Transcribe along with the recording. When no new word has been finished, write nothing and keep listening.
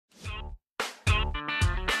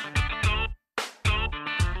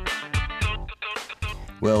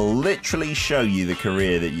We'll literally show you the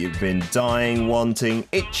career that you've been dying, wanting,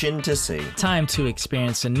 itching to see. Time to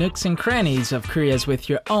experience the nooks and crannies of careers with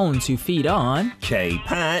your own 2 feet on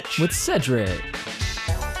K-Patch with Cedric.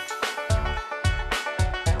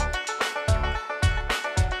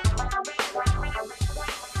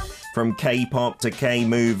 From K-pop to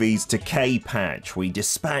K-movies to K-Patch, we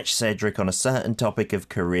dispatch Cedric on a certain topic of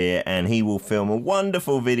career and he will film a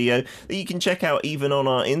wonderful video that you can check out even on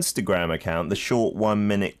our Instagram account, the short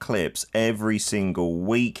 1-minute clips every single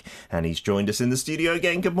week. And he's joined us in the studio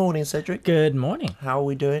again. Good morning, Cedric. Good morning. How are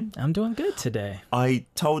we doing? I'm doing good today. I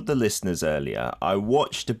told the listeners earlier, I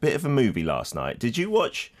watched a bit of a movie last night. Did you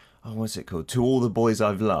watch... what's it called? To All the Boys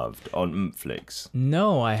I've Loved on Netflix.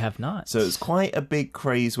 No, I have not. So it's quite a big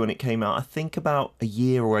craze when it came out, I think about a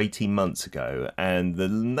year or 18 months ago. And the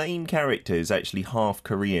main character is actually half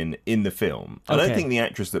Korean in the film. I don't think the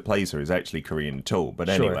actress that plays her is actually Korean at all. But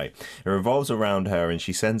anyway, it revolves around her and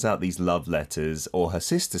she sends out these love letters, or her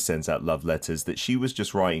sister sends out love letters that she was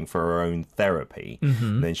just writing for her own therapy.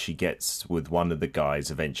 And then she gets with one of the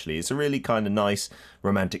guys eventually. It's a really kind of nice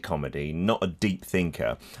romantic comedy, not a deep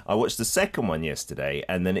thinker. I watched the second one yesterday,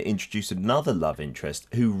 and then it introduced another love interest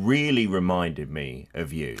who really reminded me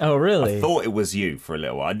of you. Oh, really? I thought it was you for a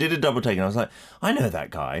little while. I did a double take, and I was like, I know that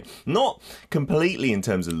guy. Not completely in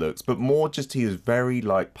terms of looks, but more just he was very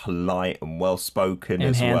like polite and well-spoken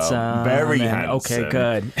as well. Very handsome. Okay,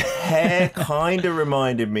 good. Hair kind of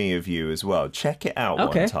reminded me of you as well. Check it out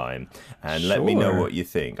one time, and let me know what you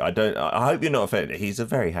think. I hope you're not offended. He's a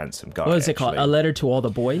very handsome guy. What is it called? A Letter to All the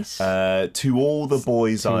Boys? To All the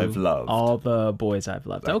Boys I've Loved. All the Boys I've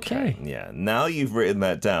Loved. Okay. Yeah. Now you've written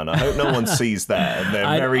that down. I hope no one sees that and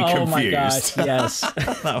they're very confused. Oh my gosh, yes.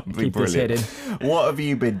 That would be Keep brilliant. this hidden. What have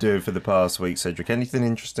you been doing for the past week, Cedric? Anything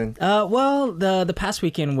interesting? Well, the past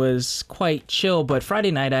weekend was quite chill, but Friday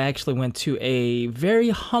night I actually went to a very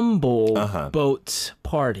humble boat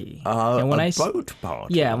party. And when boat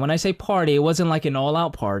party? Yeah, when I say party, it wasn't like an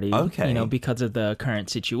all-out party, because of the current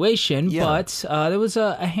situation, but there was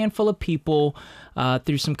a handful of people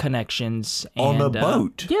through some connections. On a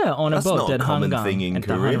boat? Yeah, on a boat that hung thing in at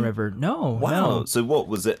the Korea. Han River. No. Wow. No. So what,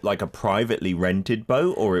 was it like a privately rented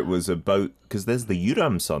boat, or it was a boat? Because there's the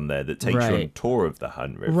Yuram-son there that takes you on a tour of the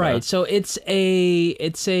Han River. Right. So it's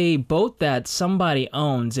a boat that somebody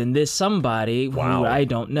owns, and this somebody, who I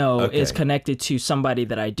don't know, is connected to somebody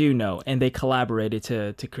that I do know, and they collaborated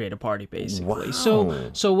to create a party, basically. Wow.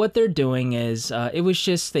 So what they're doing is, it was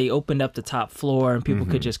just, they opened up the top floor, and people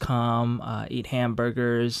could just come, eat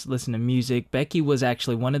hamburgers, listen to music. Becky was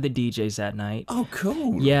actually one of the DJs that night. Oh,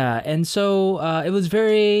 cool. Yeah, and so it was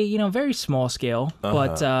very, very small scale,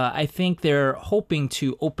 but I think they're hoping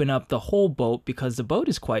to open up the whole boat because the boat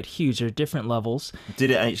is quite huge. There are different levels. Did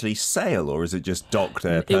it actually sail, or is it just docked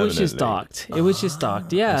there permanently? It was just docked. It was just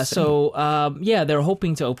docked, yeah. So, they're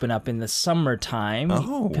hoping to open up in the summertime,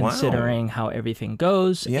 considering how everything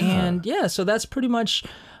goes. Yeah. And, so that's pretty much...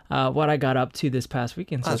 what I got up to this past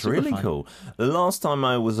weekend. So that's really cool. The last time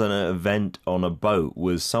I was on an event on a boat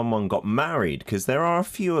was someone got married, because there are a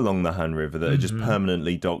few along the Han River that are just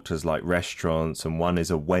permanently docked as like restaurants, and one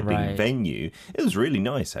is a wedding venue. It was really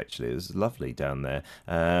nice, actually. It was lovely down there.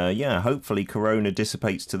 Hopefully Corona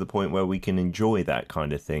dissipates to the point where we can enjoy that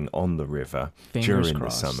kind of thing on the river during the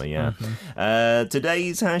summer.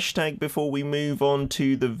 Today's hashtag before we move on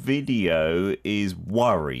to the video is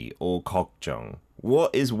worry or 걱정.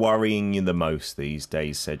 What is worrying you the most these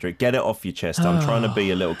days, Cedric? Get it off your chest. I'm trying to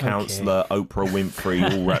be a little counselor, Oprah Winfrey,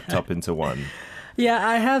 all wrapped up into one. Yeah,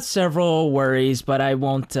 I have several worries, but I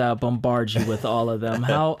won't bombard you with all of them.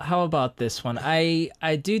 How about this one? I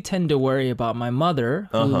do tend to worry about my mother,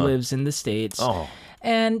 who lives in the States. Oh.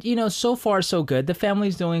 And, so far so good. The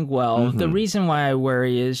family's doing well. The reason why I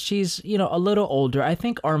worry is she's, a little older. I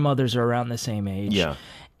think our mothers are around the same age. Yeah.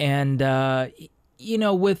 And,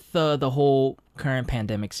 with the whole current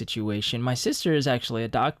pandemic situation, my sister is actually a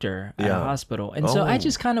doctor at a hospital. And so I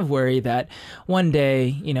just kind of worry that one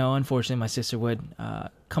day, unfortunately, my sister would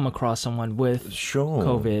come across someone with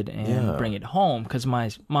COVID and bring it home, because my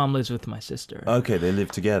mom lives with my sister. Okay, they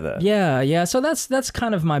live together. Yeah. So that's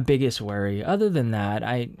kind of my biggest worry. Other than that,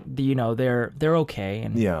 they're okay,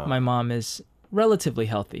 and my mom is relatively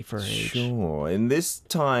healthy for her age. Sure. In this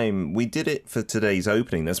time, we did it for today's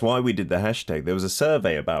opening. That's why we did the hashtag. There was a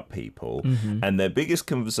survey about people, and their biggest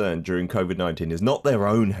concern during COVID-19 is not their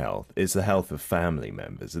own health, it's the health of family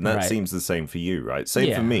members. And that seems the same for you, right?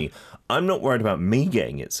 Same for me. I'm not worried about me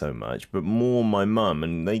getting it so much, but more my mum.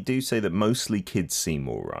 And they do say that mostly kids seem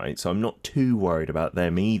all right, so I'm not too worried about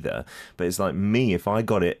them either. But it's like me, if I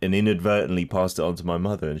got it and inadvertently passed it on to my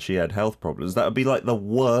mother and she had health problems, that would be like the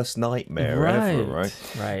worst nightmare ever. whatever, right?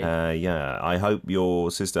 Right. Yeah, I hope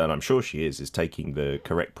your sister, and I'm sure she is taking the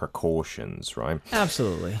correct precautions, right?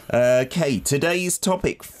 Absolutely. Okay, today's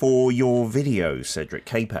topic for your video, Cedric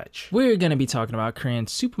K-Patch. We're going to be talking about Korean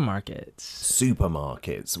supermarkets.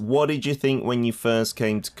 Supermarkets. What did you think when you first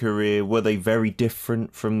came to Korea? Were they very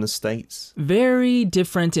different from the States? Very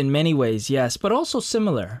different in many ways, yes, but also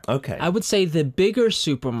similar. Okay. I would say the bigger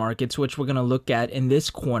supermarkets, which we're going to look at in this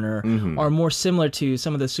corner, are more similar to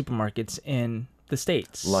some of the supermarkets in the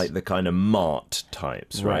States. Like the kind of mart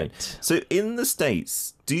types, right? So in the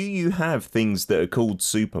States, do you have things that are called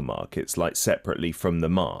supermarkets, like separately from the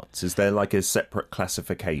marts? Is there like a separate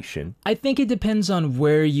classification? I think it depends on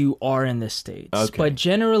where you are in the States. Okay. But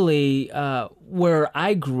generally, where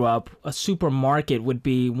I grew up, a supermarket would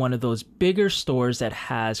be one of those bigger stores that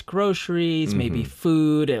has groceries, maybe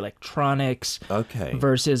food, electronics. Okay.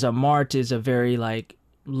 Versus a mart is a very like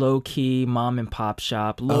low-key mom and pop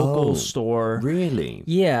shop, local store. Really?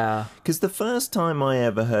 Yeah. Because the first time I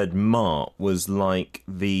ever heard mart was like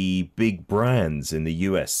the big brands in the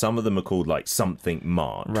US. Some of them are called like something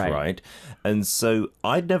mart, right? And so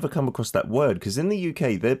I'd never come across that word because in the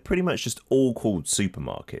UK, they're pretty much just all called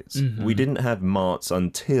supermarkets. We didn't have marts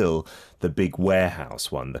until the big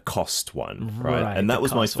warehouse one, the cost one, right? And that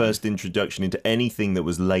was my first introduction into anything that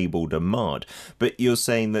was labeled a mart. But you're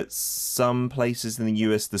saying that some places in the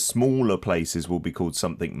US, the smaller places will be called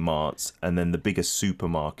something marts, and then the bigger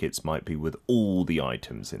supermarkets might be with all the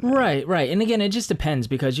items in there. Right. And again, it just depends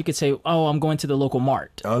because you could say, oh, I'm going to the local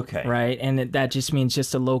mart. Okay. Right? And that just means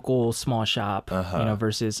just a local small shop,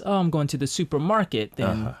 versus, oh, I'm going to the supermarket.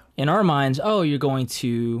 Then in our minds, oh, you're going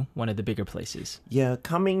to one of the bigger places. Yeah,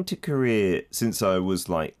 coming to Korea since I was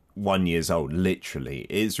like 1 year old, literally,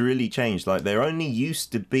 it's really changed. Like there only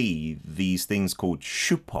used to be these things called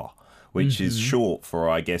super, which is short for,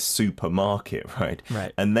 I guess, supermarket, right?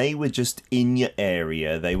 Right. And they were just in your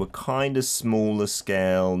area. They were kind of smaller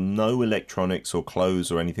scale, no electronics or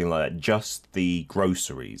clothes or anything like that, just the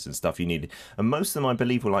groceries and stuff you needed. And most of them, I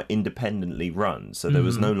believe, were like independently run. So there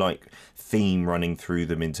was no like theme running through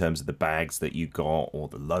them in terms of the bags that you got or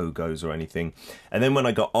the logos or anything. And then when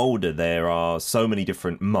I got older, there are so many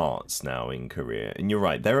different marts now in Korea. And you're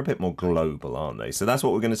right, they're a bit more global, aren't they? So that's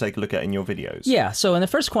what we're going to take a look at in your videos. Yeah, so in the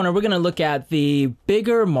first corner, we're going to look at the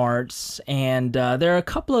bigger marts, and there are a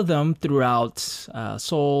couple of them throughout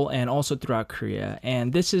Seoul and also throughout Korea.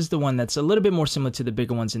 And this is the one that's a little bit more similar to the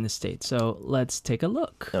bigger ones in the States. So let's take a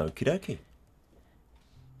look. Okie dokie.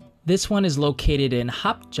 This one is located in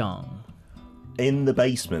Hapjeong. In the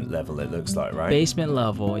basement level, it looks like, right? Basement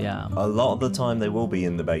level, yeah. A lot of the time they will be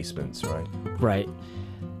in the basements, right? Right.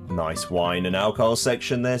 Nice wine and alcohol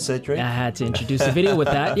section there, Cedric. I had to introduce the video with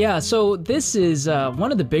that. Yeah, so this is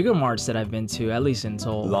one of the bigger marts that I've been to, at least in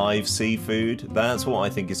Seoul. Live seafood. That's what I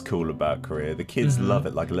think is cool about Korea. The kids love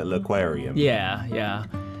it, like a little aquarium. Yeah.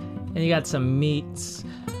 And you got some meats.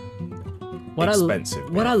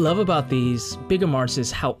 Expensive. What I love about these bigger marts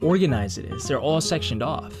is how organized it is. They're all sectioned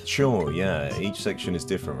off. Sure, yeah. Each section is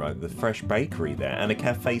different, right? The fresh bakery there and a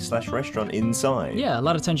cafe/restaurant inside. Yeah, a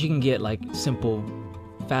lot of times you can get like simple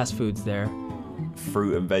fast foods there.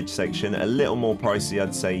 Fruit and veg section, a little more pricey,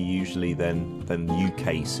 I'd say, usually than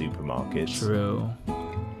UK supermarkets. True.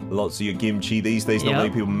 Lots of your kimchi these days. Not many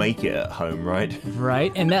people make it at home, right?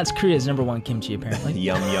 Right, and that's Korea's #1 kimchi, apparently.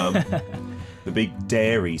 Yum, yum. The big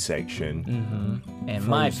dairy section. And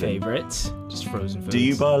my favorite, just frozen foods. Do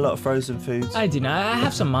you buy a lot of frozen foods? I do not. I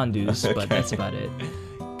have some mandus, but that's about it.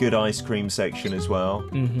 Good ice cream section as well.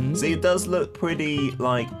 See, it does look pretty,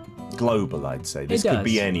 like, global, I'd say. This could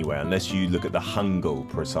be anywhere, unless you look at the Hangul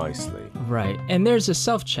precisely. Right, and there's a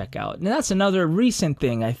self-checkout. And that's another recent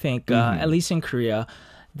thing, I think, at least in Korea,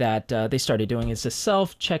 that they started doing is the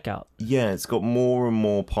self-checkout. Yeah, it's got more and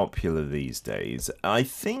more popular these days. I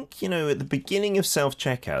think, at the beginning of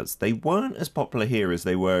self-checkouts, they weren't as popular here as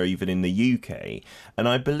they were even in the UK. And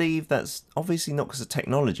I believe that's obviously not because of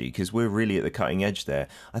technology, because we're really at the cutting edge there.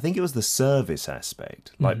 I think it was the service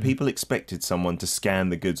aspect. Like, people expected someone to scan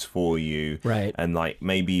the goods for you. Right. And, like,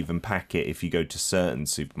 maybe even pack it if you go to certain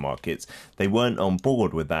supermarkets. They weren't on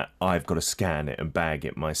board with that, I've got to scan it and bag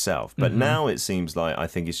it myself. But now it seems like, I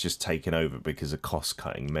think it's just taken over because of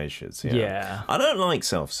cost-cutting measures. Yeah. I don't like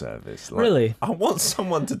self-service. Like, really? I want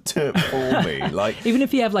someone to do it for me. Like, even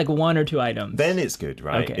if you have like 1 or 2 items. Then it's good,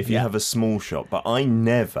 right? Okay, if you have a small shop. But I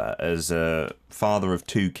never, as a father of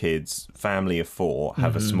 2 kids, family of 4,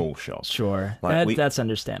 have a small shop. Sure. Like that's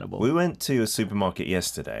understandable. We went to a supermarket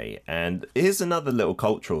yesterday, and here's another little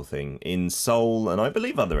cultural thing. In Seoul, and I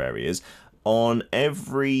believe other areas, on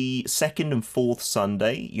every second and fourth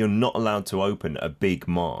Sunday, you're not allowed to open a big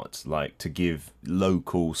mart, like to give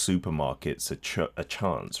local supermarkets a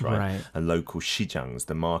chance, right? And local shijangs,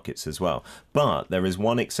 the markets as well. But there is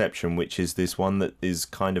one exception, which is this one that is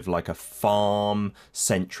kind of like a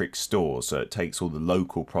farm-centric store. So it takes all the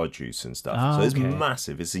local produce and stuff. So it's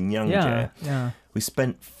massive. It's in Yangzhou. Yeah. We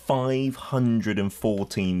spent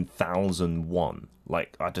 514,000 won.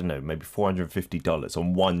 Like, I don't know, maybe $450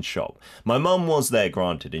 on one shop. My mum was there,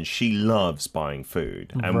 granted, and she loves buying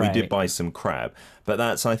food. And we did buy some crab. But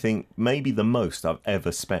that's, I think, maybe the most I've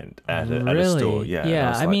ever spent at a store.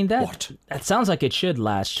 Yeah. I mean, that sounds like it should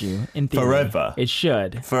last you, in theory. Forever. It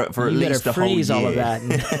should. For at least a whole year. Freeze all of that.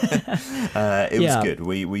 It was good.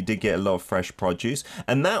 We did get a lot of fresh produce.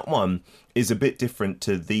 And that one is a bit different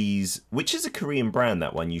to these, which is a Korean brand,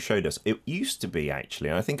 that one you showed us. It used to be, actually,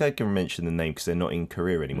 and I think I can mention the name because they're not in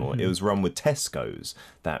Korea anymore. It was run with Tesco's,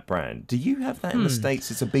 that brand. Do you have that in the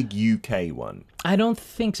States? It's a big UK one. I don't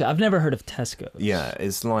think so. I've never heard of Tesco's. Yeah,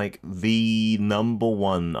 it's like the number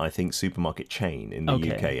one, I think, supermarket chain in the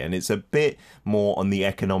UK. And it's a bit more on the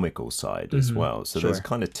economical side as well. So there's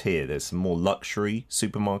kind of tier. There's some more luxury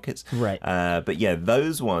supermarkets. Right. But yeah,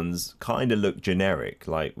 those ones kind of look generic,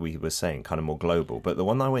 like we were saying, kind of more global. But the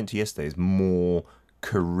one I went to yesterday is more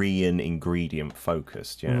Korean ingredient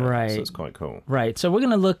focused. Yeah. Right. So it's quite cool. Right. So we're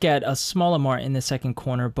going to look at a smaller mart in the second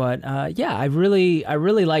corner. But yeah, I really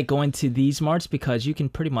like going to these marts because you can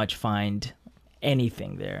pretty much find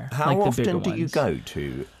anything there. How often do you go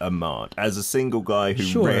to a mart as a single guy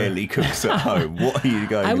who rarely cooks at home? What are you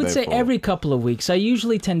going I would there say for? every couple of weeks. I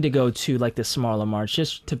usually tend to go to like the smaller marts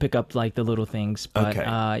just to pick up like the little things. But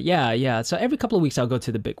yeah. So every couple of weeks I'll go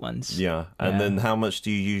to the big ones. Yeah. And then how much do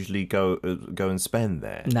you usually go and spend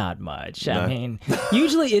there? Not much. No? I mean,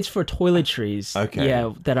 usually it's for toiletries.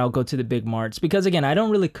 Yeah, that I'll go to the big marts because again, I don't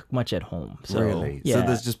really cook much at home. So, really? Yeah. So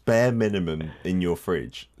there's just bare minimum in your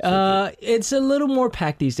fridge? It's a little more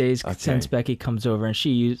packed these days since Becky comes over and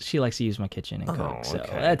she likes to use my kitchen and cook. So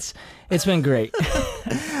it's been great.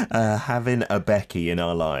 Having a Becky in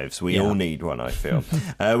our lives. We all need one, I feel.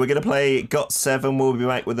 We're going to play Got 7. We'll be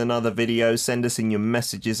back with another video. Send us in your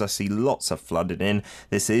messages. I see lots of flooded in.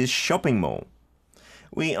 This is Shopping Mall.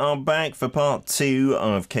 We are back for part 2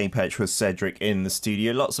 of K-Patch with Cedric in the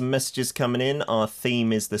studio. Lots of messages coming in. Our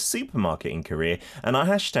theme is the supermarket in Korea. And our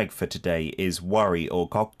hashtag for today is worry or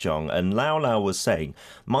걱정. And Lao Lao was saying,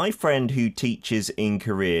 my friend who teaches in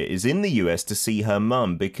Korea is in the US to see her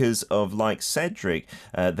mum because of, like Cedric,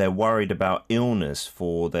 they're worried about illness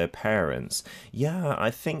for their parents. Yeah,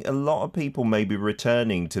 I think a lot of people may be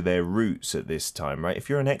returning to their roots at this time, right? If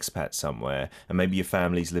you're an expat somewhere and maybe your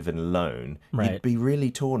family's living alone, you'd be really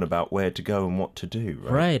torn about where to go and what to do,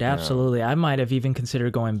 right? Right, absolutely. I might have even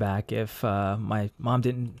considered going back if my mom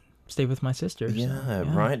didn't stay with my sister. Yeah,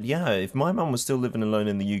 right. Yeah, if my mum was still living alone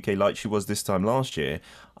in the UK like she was this time last year,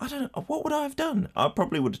 I don't know, what would I have done? I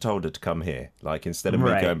probably would have told her to come here, like instead of me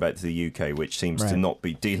going back to the UK, which seems to not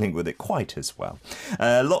be dealing with it quite as well.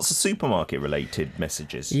 Lots of supermarket-related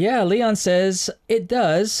messages. Yeah, Leon says, it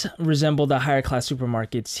does resemble the higher-class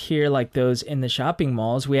supermarkets here, like those in the shopping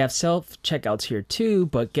malls. We have self-checkouts here too,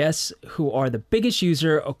 but guess who are the biggest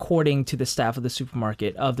user according to the staff of the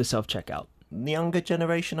supermarket of the self-checkout? The younger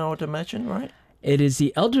generation, I would imagine, right? It is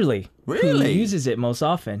the elderly who uses it most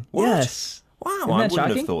often. What? Yes. Wow, I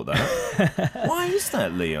wouldn't have thought that. Why is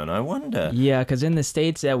that, Leon? I wonder. Yeah, because in the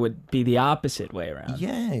States, that would be the opposite way around.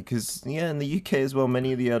 Yeah, because in the UK as well,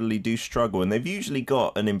 many of the elderly do struggle. And they've usually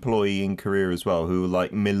got an employee in Korea as well who will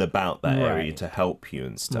like mill about that area to help you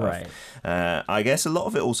and stuff. Right. I guess a lot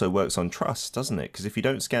of it also works on trust, doesn't it? Because if you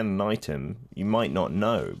don't scan an item, you might not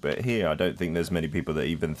know. But here, I don't think there's many people that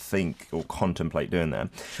even think or contemplate doing that.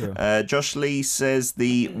 True. Josh Lee says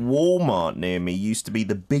the Walmart near me used to be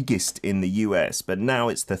the biggest in the US, but now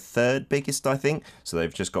it's the third biggest, I think. So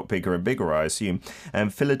they've just got bigger and bigger, I assume.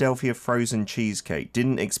 And Philadelphia frozen cheesecake.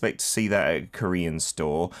 Didn't expect to see that at a Korean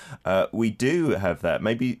store. We do have that.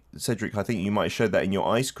 Maybe, Cedric, I think you might have showed that in your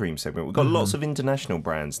ice cream segment. We've got lots of international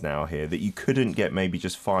brands now here that you couldn't get maybe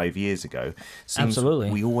just 5 years ago. Seems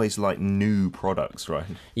Absolutely. We always like new products, right?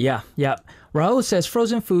 Yeah. Raul says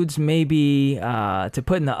frozen foods may be to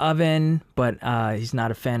put in the oven, but he's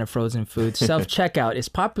not a fan of frozen foods. Self-checkout is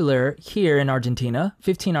popular here in Argentina,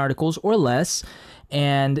 15 articles or less.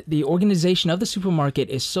 And the organization of the supermarket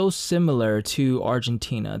is so similar to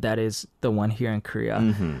Argentina. That is the one here in Korea.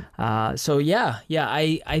 So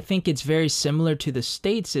I think it's very similar to the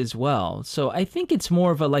States as well. So I think it's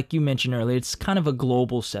more of a, like you mentioned earlier, it's kind of a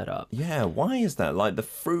global setup. Yeah, why is that? Like the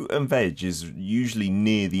fruit and veg is usually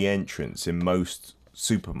near the entrance in most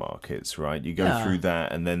supermarkets, right? You go through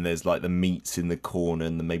that, and then there's like the meats in the corner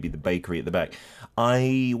and maybe the bakery at the back.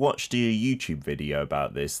 I watched a YouTube video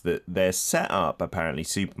about this, that they're set up, apparently,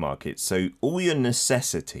 supermarkets, so all your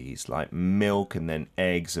necessities like milk and then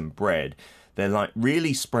eggs and bread, they're like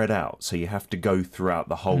really spread out, so you have to go throughout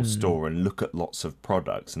the whole store and look at lots of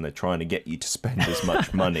products, and they're trying to get you to spend as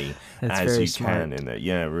much money as you can in it.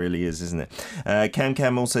 Yeah, it really is, isn't it?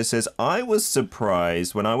 Cam also says, I was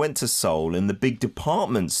surprised when I went to Seoul and the big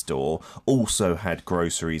department store also had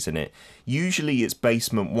groceries in it. Usually it's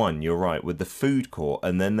basement one, you're right, with the food court,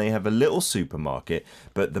 and then they have a little supermarket,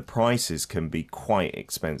 but the prices can be quite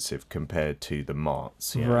expensive compared to the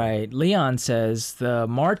marts. Yeah. Right. Leon says the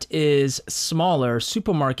mart is smaller,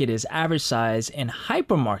 supermarket is average size, and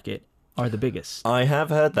hypermarket are the biggest. I have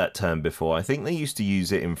heard that term before. I think they used to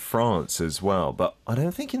use it in France as well, but I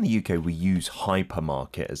don't think in the UK we use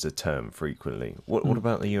hypermarket as a term frequently. What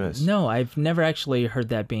about the US? No, I've never actually heard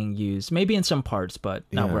that being used. Maybe in some parts, but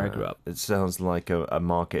not where I grew up. It sounds like a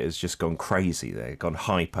market has just gone crazy there, gone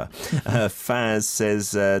hyper. Faz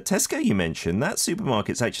says, Tesco you mentioned, that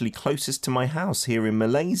supermarket's actually closest to my house here in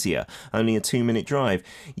Malaysia, only a 2-minute drive.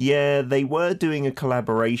 Yeah, they were doing a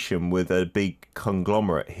collaboration with a big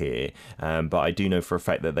conglomerate here, but I do know for a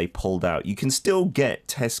fact that they pulled out. You can still get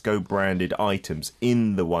Tesco branded items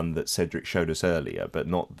in the one that Cedric showed us earlier, but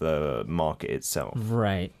not the market itself.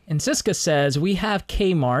 Right. And Siska says, we have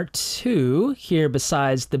Kmart too here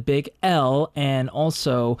besides the Big L, and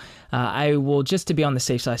also I will, just to be on the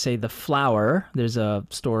safe side, say the Flower. There's a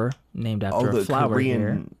store named after a flower Korean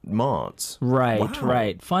here. marts. Right, Wow.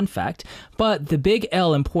 right. Fun fact. But the Big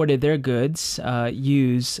L imported their goods,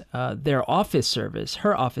 use their office service,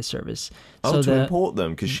 her office service. So to import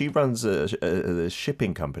them, because she runs a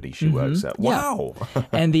shipping company she works at. Wow. Yeah.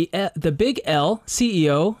 And the Big L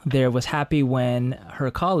CEO there was happy when her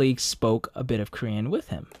colleagues spoke a bit of Korean with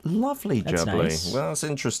him. Lovely, That's Jubbly. nice. Well, that's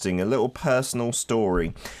interesting. A little personal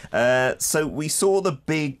story. So we saw the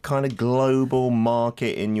big kind of global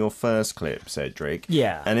market in your first clip, Cedric.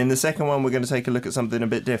 Yeah. And in the second one, we're going to take a look at something a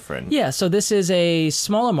bit different. Yeah, so this is a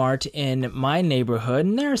smaller mart in my neighborhood,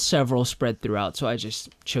 and there are several spread throughout, so I just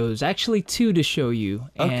chose actually 2 to show you,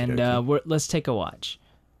 and let's take a watch.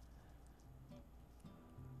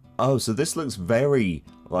 Oh, so this looks very,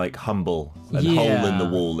 like, humble and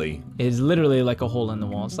hole-in-the-wall-y. It's literally like a hole in the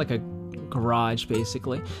wall. It's like a garage,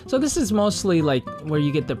 basically. So this is mostly like where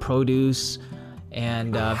you get the produce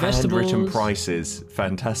and vegetables. Handwritten prices.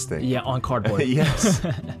 Fantastic. Yeah, on cardboard. Yes.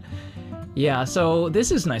 Yeah, so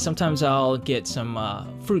this is nice. Sometimes I'll get some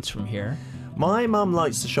fruits from here. My mum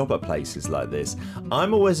likes to shop at places like this.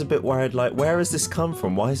 I'm always a bit worried, like, where has this come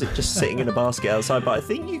from? Why is it just sitting in a basket outside? But I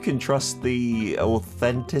think you can trust the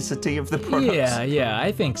authenticity of the products. Yeah,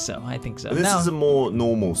 I think so. This is a more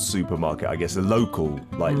normal supermarket, I guess, a local,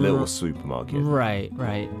 like, little supermarket.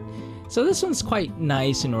 Right. So this one's quite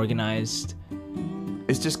nice and organized.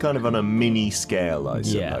 It's just kind of on a mini scale, I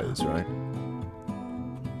suppose, right?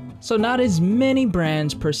 So not as many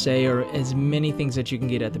brands per se, or as many things that you can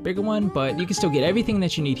get at the bigger one, but you can still get everything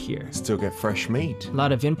that you need here. Still get fresh meat. A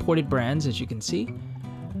lot of imported brands, as you can see.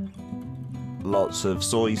 Lots of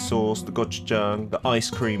soy sauce, the gochujang, the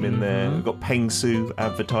ice cream in there. We've got Pengsu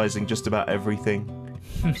advertising just about everything.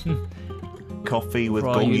 Coffee with For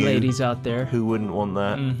all you gongyu. ladies out there. Who wouldn't want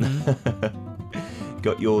that?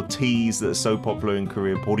 Got your teas that are so popular in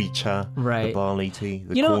Korea, boricha, Right. the barley tea,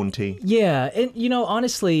 the corn tea. Yeah, and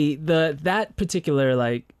honestly, that particular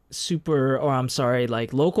like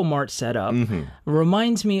local mart setup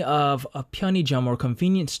reminds me of a 편의점 or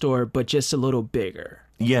convenience store, but just a little bigger.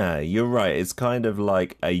 Yeah, you're right. It's kind of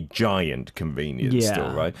like a giant convenience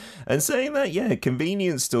store, right? And saying that,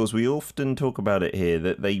 convenience stores, we often talk about it here,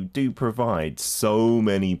 that they do provide so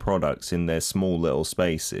many products in their small little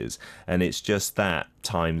spaces. And it's just that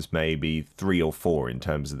times maybe 3 or 4 in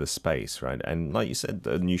terms of the space, right? And like you said,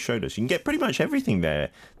 and you showed us, you can get pretty much everything there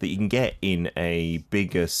that you can get in a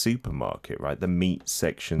bigger supermarket, right? The meat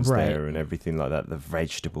sections there and everything like that, the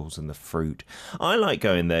vegetables and the fruit. I like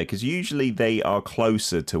going there because usually they are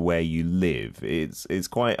closer to where you live. It's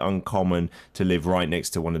quite uncommon to live right next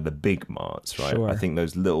to one of the big marts, right? Sure. I think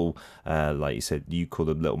those little, like you said, you call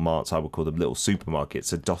them little marts, I would call them little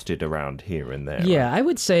supermarkets, are dotted around here and there. Yeah, right? I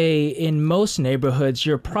would say in most neighborhoods,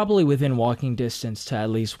 you're probably within walking distance to at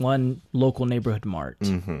least one local neighborhood mart.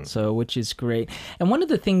 So, which is great. And one of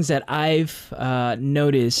the things that I've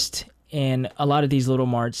noticed in a lot of these little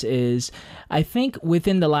marts is, I think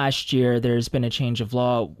within the last year, there's been a change of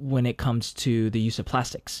law when it comes to the use of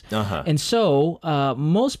plastics. And so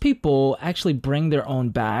most people actually bring their own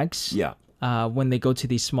bags. Yeah. when they go to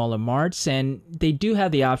these smaller marts, and they do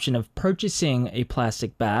have the option of purchasing a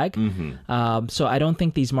plastic bag. So I don't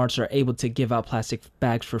think these marts are able to give out plastic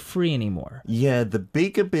bags for free anymore. Yeah, the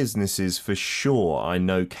bigger businesses for sure, I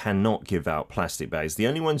know, cannot give out plastic bags. The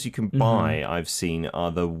only ones you can buy, I've seen,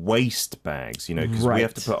 are the waste bags, because we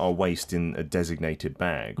have to put our waste in a designated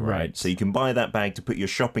bag, right? So you can buy that bag to put your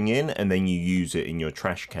shopping in, and then you use it in your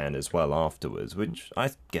trash can as well afterwards, which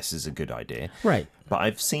I guess is a good idea. Right. But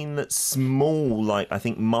I've seen that small, like I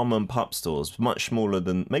think mum and pup stores, much smaller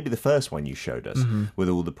than maybe the first one you showed us, with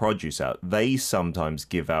all the produce out, they sometimes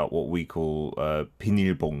give out what we call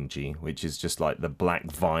비닐봉지, which is just like the black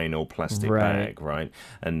vinyl plastic bag, right?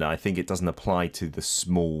 And I think it doesn't apply to the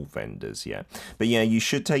small vendors yet. But yeah, you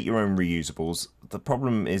should take your own reusables. The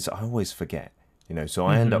problem is I always forget. So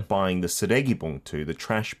I end up buying the 쓰레기 봉투, the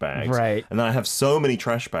trash bags. Right. And I have so many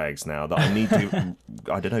trash bags now that I need to,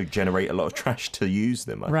 I don't know, generate a lot of trash to use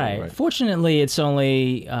them. I think, right. Fortunately, it's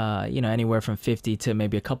only, anywhere from 50 to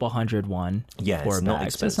maybe a couple hundred won for a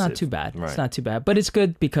bag. So it's not too bad. Right. It's not too bad. But it's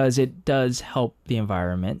good because it does help the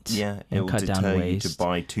environment. Yeah, and cut down waste. You to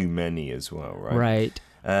buy too many as well, right? Right.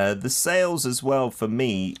 The sales as well, for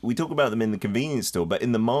me, we talk about them in the convenience store, but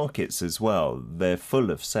in the markets as well, they're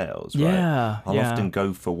full of sales, right? Yeah. I'll often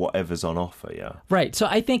go for whatever's on offer, Right. So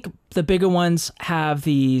I think the bigger ones have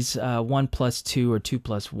these 1+2 or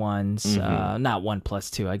 2+1s. Not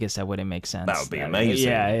 1+2. I guess that wouldn't make sense. That would be amazing.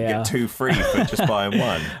 Yeah. You get 2 free for just buying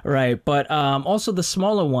one. Right. But also the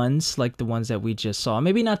smaller ones, like the ones that we just saw,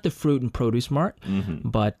 maybe not the fruit and produce mart,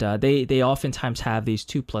 but they oftentimes have these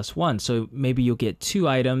 2+1. So maybe you'll get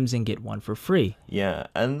 2 items and get 1 for free. Yeah,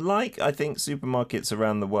 and like I think supermarkets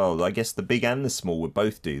around the world, I guess the big and the small would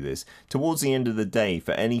both do this. Towards the end of the day,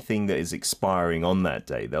 for anything that is expiring on that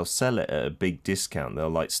day, they'll sell it at a big discount.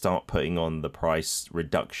 They'll start putting on the price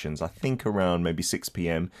reductions, I think around maybe 6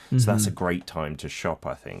 p.m. So that's a great time to shop,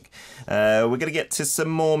 I think. We're going to get to some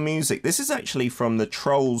more music. This is actually from the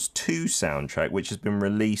Trolls 2 soundtrack, which has been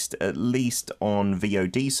released at least on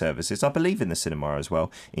VOD services, I believe in the cinema as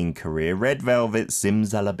well, in Korea. Red Velvet,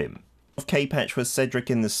 Zimzalabim. K-Patch with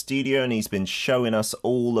Cedric in the studio, and he's been showing us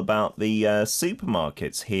all about the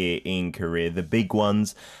supermarkets here in Korea, the big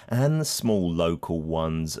ones and the small local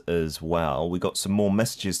ones as well. We got some more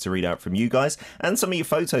messages to read out from you guys and some of your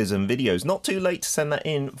photos and videos. Not too late to send that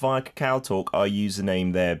in via Kakao Talk, our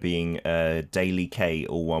username there being Daily K,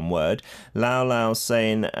 all one word. Lao Lao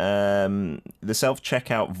saying the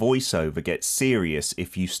self-checkout voiceover gets serious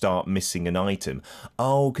if you start missing an item.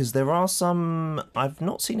 Oh, because there are some, I've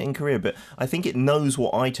not seen it in Korea, but I think it knows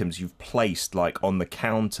what items you've placed on the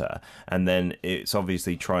counter, and then it's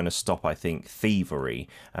obviously trying to stop, I think, thievery,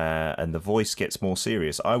 and the voice gets more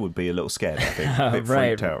serious. I would be a little scared, I think. A bit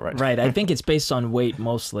freaked out, right? Right. I think it's based on weight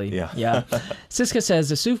mostly. Yeah. Siska says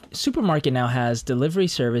the supermarket now has delivery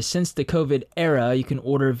service. Since the COVID era, you can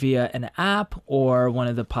order via an app or one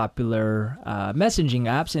of the popular messaging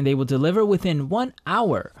apps, and they will deliver within 1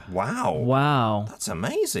 hour. Wow. That's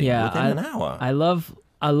amazing. Yeah, within an hour.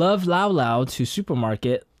 I love Lao Lao to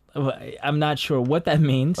supermarket. I'm not sure what that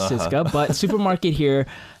means, Siska, but supermarket here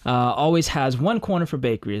always has one corner for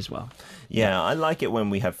bakery as well. Yeah, I like it when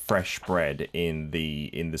we have fresh bread in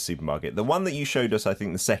the supermarket. The one that you showed us, I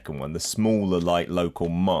think the second one, the smaller local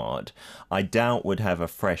mart, I doubt would have a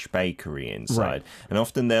fresh bakery inside. Right. And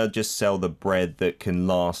often they'll just sell the bread that can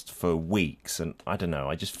last for weeks. And I don't know,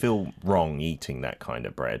 I just feel wrong eating that kind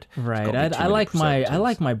of bread. Right. I like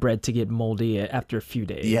my bread to get moldy after a few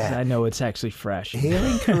days. Yeah. I know it's actually fresh. Here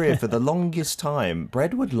in Korea, for the longest time,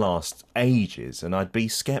 bread would last ages, and I'd be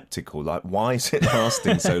skeptical. Why is it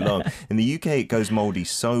lasting so long? In the UK, it goes moldy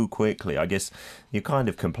so quickly. I guess you're kind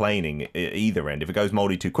of complaining at either end. If it goes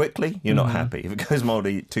moldy too quickly, you're not happy. If it goes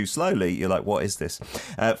moldy too slowly, you're like, what is this?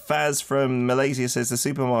 Faz from Malaysia says the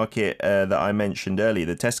supermarket that I mentioned earlier,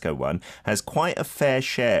 the Tesco one, has quite a fair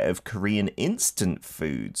share of Korean instant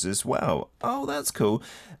foods as well. Oh, that's cool.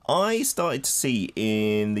 I started to see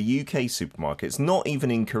in the UK supermarkets, not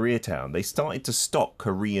even in Koreatown, they started to stock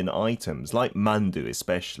Korean items, like mandu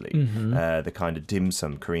especially, the kind of dim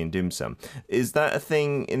sum, Korean dim sum. Is that a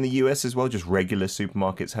thing in the US as well, just regular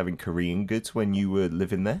supermarkets having Korean goods when you were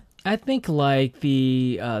living there? I think some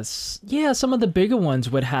of the bigger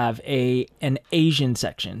ones would have an Asian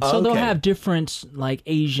section. So they'll have different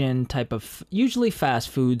Asian type of, usually fast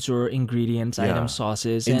foods or ingredients, items,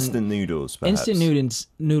 sauces. Instant noodles, perhaps. Instant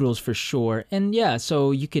noodles for sure. And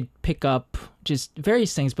so you could pick up just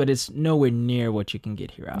various things, but it's nowhere near what you can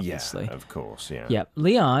get here, obviously. Yeah, of course, yeah. Yep.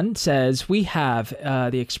 Leon says, we have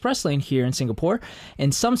the express lane here in Singapore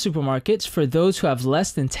in some supermarkets for those who have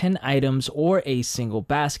less than 10 items or a single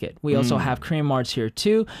basket. it. We also have Korean marts here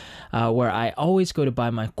too, where I always go to buy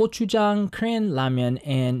my gochujang, Korean ramen,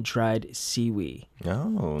 and dried seaweed.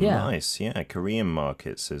 Oh, nice. Yeah, Korean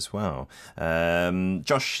markets as well.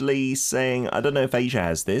 Josh Lee saying, I don't know if Asia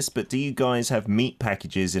has this, but do you guys have meat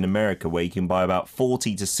packages in America where you can buy about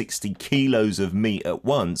 40 to 60 kilos of meat at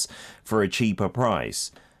once for a cheaper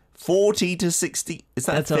price? 40 to 60, is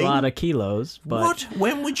that That's a thing? a lot of kilos. But... What?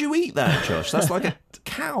 When would you eat that, Josh? That's like a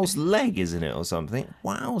cow's leg, isn't it, or something?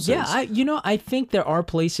 Wowzers. Yeah, I think there are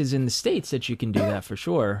places in the States that you can do that for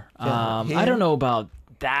sure. I don't know about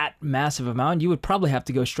that massive amount. You would probably have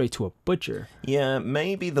to go straight to a butcher. Yeah,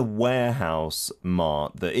 maybe the warehouse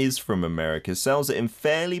mart that is from America sells it in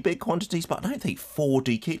fairly big quantities, but I don't think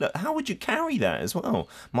 40 kilos. How would you carry that as well?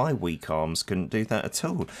 My weak arms couldn't do that at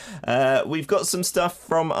all. We've got some stuff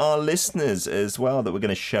from our listeners as well that we're going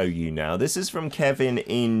to show you now. This is from Kevin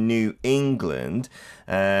in New England.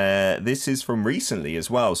 This is from recently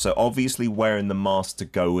as well, so obviously wearing the mask to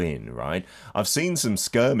go in, right? I've seen some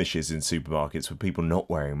skirmishes in supermarkets with people not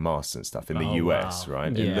wearing masks and stuff in the US, wow.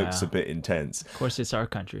 right? Yeah. It looks a bit intense. Of course, it's our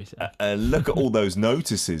country. So. Look at all those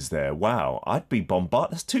notices there. Wow, I'd be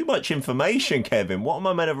bombarded. That's too much information, Kevin. What am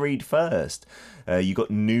I meant to read first? You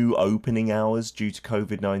got new opening hours due to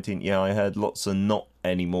COVID-19. Yeah, I heard lots of not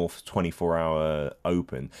anymore for 24-hour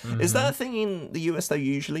open. Is that a thing in the US though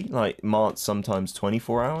usually? Like marts sometimes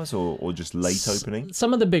 24 hours or just late opening?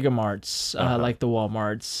 Some of the bigger marts, like the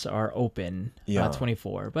Walmarts, are open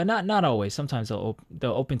 24, but not always. Sometimes they'll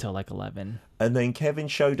open till like 11. And then Kevin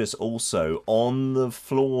showed us also on the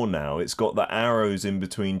floor now, it's got the arrows in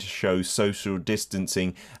between to show social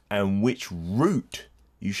distancing and which route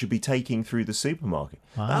you should be taking through the supermarket.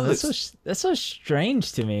 Wow, that's so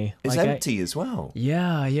strange to me. It's like empty as well.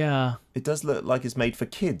 Yeah. It does look like it's made for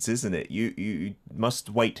kids, isn't it? You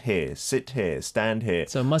must wait here, sit here, stand here.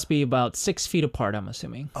 So it must be about 6 feet apart, I'm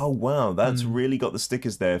assuming. Oh, wow. That's really got the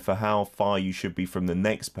stickers there for how far you should be from the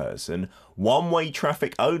next person. One-way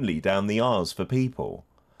traffic only down the aisles for people.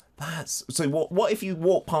 So what if you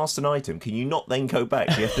walk past an item? Can you not then go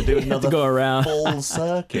back? You have to do another go around. full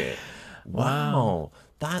circuit. Wow.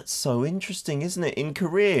 That's so interesting, isn't it? In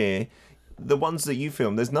Korea, the ones that you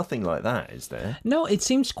film, there's nothing like that, is there? No, it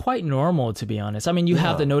seems quite normal, to be honest. I mean, you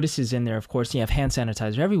have the notices in there, of course. You have hand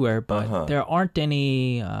sanitizer everywhere, but there aren't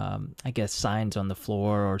any, I guess, signs on the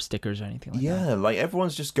floor or stickers or anything like that. Yeah, like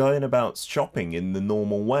everyone's just going about shopping in the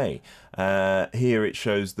normal way. Here it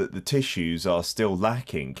shows that the tissues are still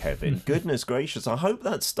lacking, Kevin. Goodness gracious, I hope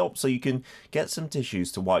that stops so you can get some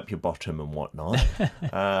tissues to wipe your bottom and whatnot.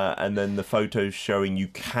 And then the photos showing you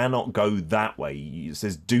cannot go that way. It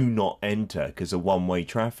says do not enter because of one-way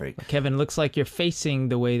traffic. Kevin, looks like you're facing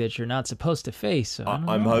the way that you're not supposed to face. So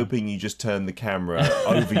I'm hoping you just turn the camera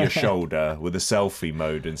over your shoulder with a selfie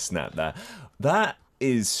mode and snap that. That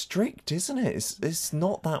is strict, isn't it? It's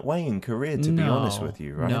not that way in Korea, to be honest with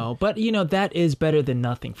you, right? No, but that is better than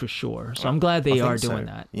nothing for sure. So I'm glad they are doing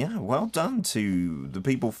that. Yeah, well done to the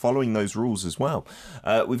people following those rules as well.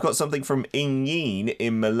 We've got something from Ingyin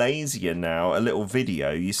in Malaysia now, a little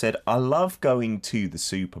video. You said, I love going to the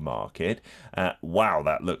supermarket. Wow,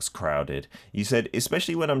 that looks crowded. You said,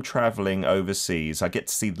 especially when I'm traveling overseas, I get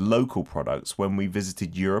to see the local products. When we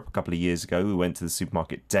visited Europe a couple of years ago, we went to the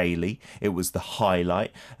supermarket daily. It was the highlight.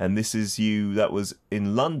 And this is you that was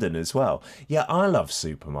in London as well. Yeah, I love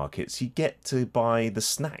supermarkets. You get to buy the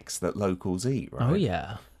snacks that locals eat, right? Oh,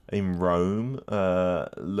 yeah. In Rome,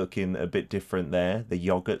 looking a bit different there. The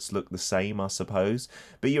yogurts look the same, I suppose.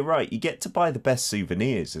 But you're right, you get to buy the best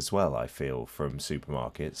souvenirs as well, I feel, from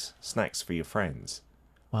supermarkets. Snacks for your friends.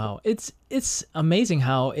 Wow, it's amazing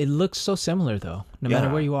how it looks so similar, though, no matter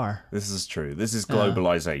where you are. This is true. This is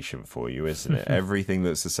globalization for you, isn't it? Everything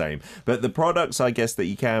that's the same. But the products, I guess, that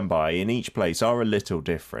you can buy in each place are a little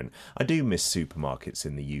different. I do miss supermarkets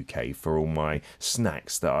in the UK for all my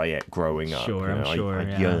snacks that I ate growing up. Sure, I'm sure.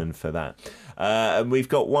 I yearn for that. And we've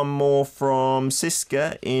got one more from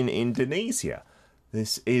Siska in Indonesia.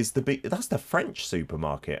 This is that's the French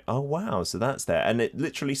supermarket. Oh, wow. So that's there. And it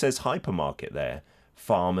literally says hypermarket there.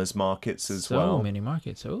 Farmers markets as well. So many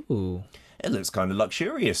markets. Ooh. It looks kind of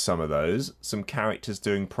luxurious, some of those. Some characters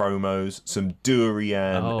doing promos, some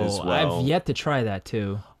durian as well. I've yet to try that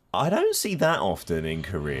too. I don't see that often in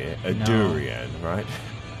Korea, durian, right?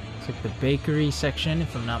 It's like the bakery section,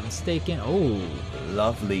 if I'm not mistaken. Oh.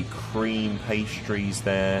 Lovely cream pastries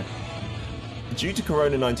there. Due to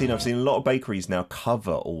Corona-19, I've seen a lot of bakeries now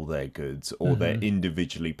cover all their goods or they're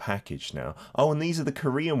individually packaged now. Oh, and these are the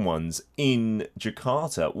Korean ones in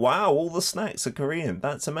Jakarta. Wow, all the snacks are Korean.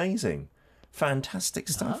 That's amazing. Fantastic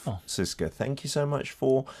stuff, Siska. Thank you so much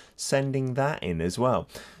for sending that in as well.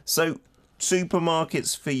 So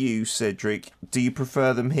supermarkets for you, Cedric. Do you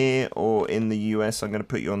prefer them here or in the US? I'm going to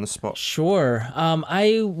put you on the spot. Sure.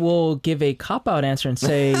 I will give a cop-out answer and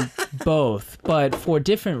say both, but for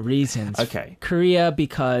different reasons. Okay. Korea,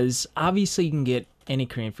 because obviously you can get any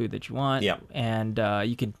Korean food that you want. Yeah. And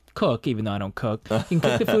you can cook, even though I don't cook. You can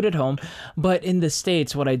cook the food at home. But in the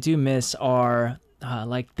States, what I do miss are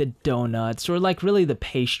like the donuts or like really the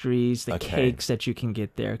pastries, the cakes that you can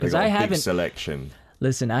get there. Because I haven't. Big selection.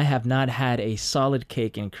 Listen, I have not had a solid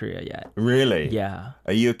cake in Korea yet. Really? Yeah.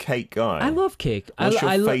 Are you a cake guy? I love cake. What's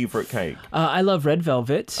your favorite cake? I love red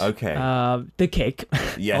velvet. Okay. The cake.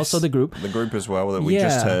 Yes. Also the group. The group as well that we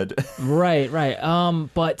just heard. Right.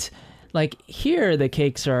 But like here, the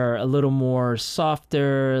cakes are a little more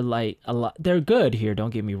softer. Like they're good here. Don't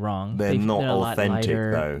get me wrong. They're not authentic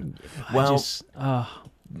though. Well.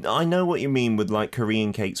 I know what you mean with like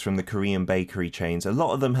Korean cakes from the Korean bakery chains. A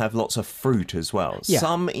lot of them have lots of fruit as well. Yeah.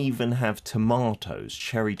 Some even have tomatoes,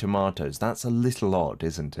 cherry tomatoes. That's a little odd,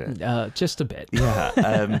 isn't it? Just a bit.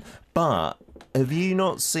 Yeah. But have you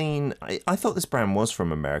not seen... I thought this brand was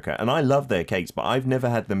from America, and I love their cakes, but I've never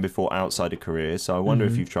had them before outside of Korea, so I wonder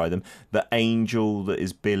if you've tried them. The angel that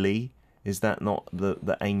is Billy... Is that not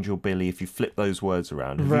the Angel Billy? If you flip those words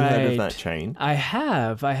around, have you heard of that chain? I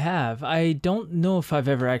have. I don't know if I've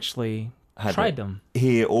ever actually tried them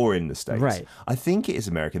here or in the States. Right. I think it is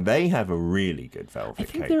American. They have a really good velvet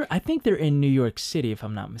cake. I think they're in New York City, if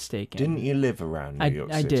I'm not mistaken. Didn't you live around New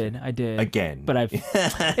York City? I did. Again. But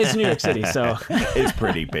it's New York City, so it's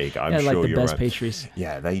pretty big. I'm sure like the you're best right. pastries.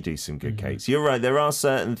 Yeah, they do some good cakes. You're right. There are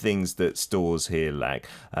certain things that stores here lack.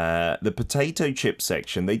 The potato chip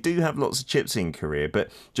section, they do have lots of chips in Korea, but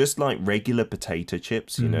just like regular potato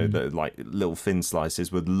chips, you know, the like little thin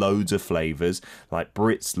slices with loads of flavors. Like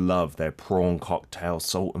Brits love their prawn cocktail,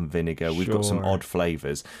 salt and vinegar. We've got some odd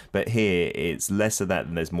flavors, but here it's less of that,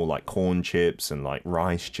 and there's more like corn chips and like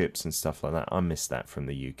rice chips and stuff like that. I miss that from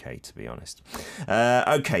the UK, to be honest.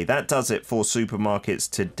 Okay, that does it for supermarkets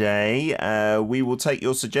today. We will take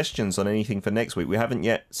your suggestions on anything for next week. We haven't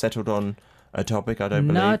yet settled on a topic, I don't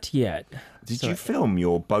believe. Not yet. Did you film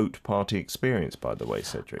your boat party experience, by the way,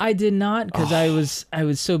 Cedric? I did not, because I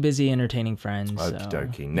was so busy entertaining friends. Okie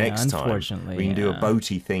dokie. So, Next time, unfortunately, we can do a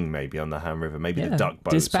boaty thing maybe on the Han River, maybe the duck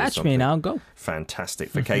boats. Dispatch me and I'll go. Fantastic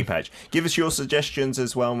for K-Patch. Give us your suggestions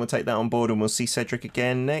as well, and we'll take that on board, and we'll see Cedric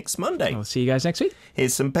again next Monday. We'll see you guys next week.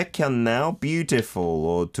 Here's some Baekhyun now, Beautiful,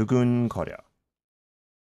 or 두근거려.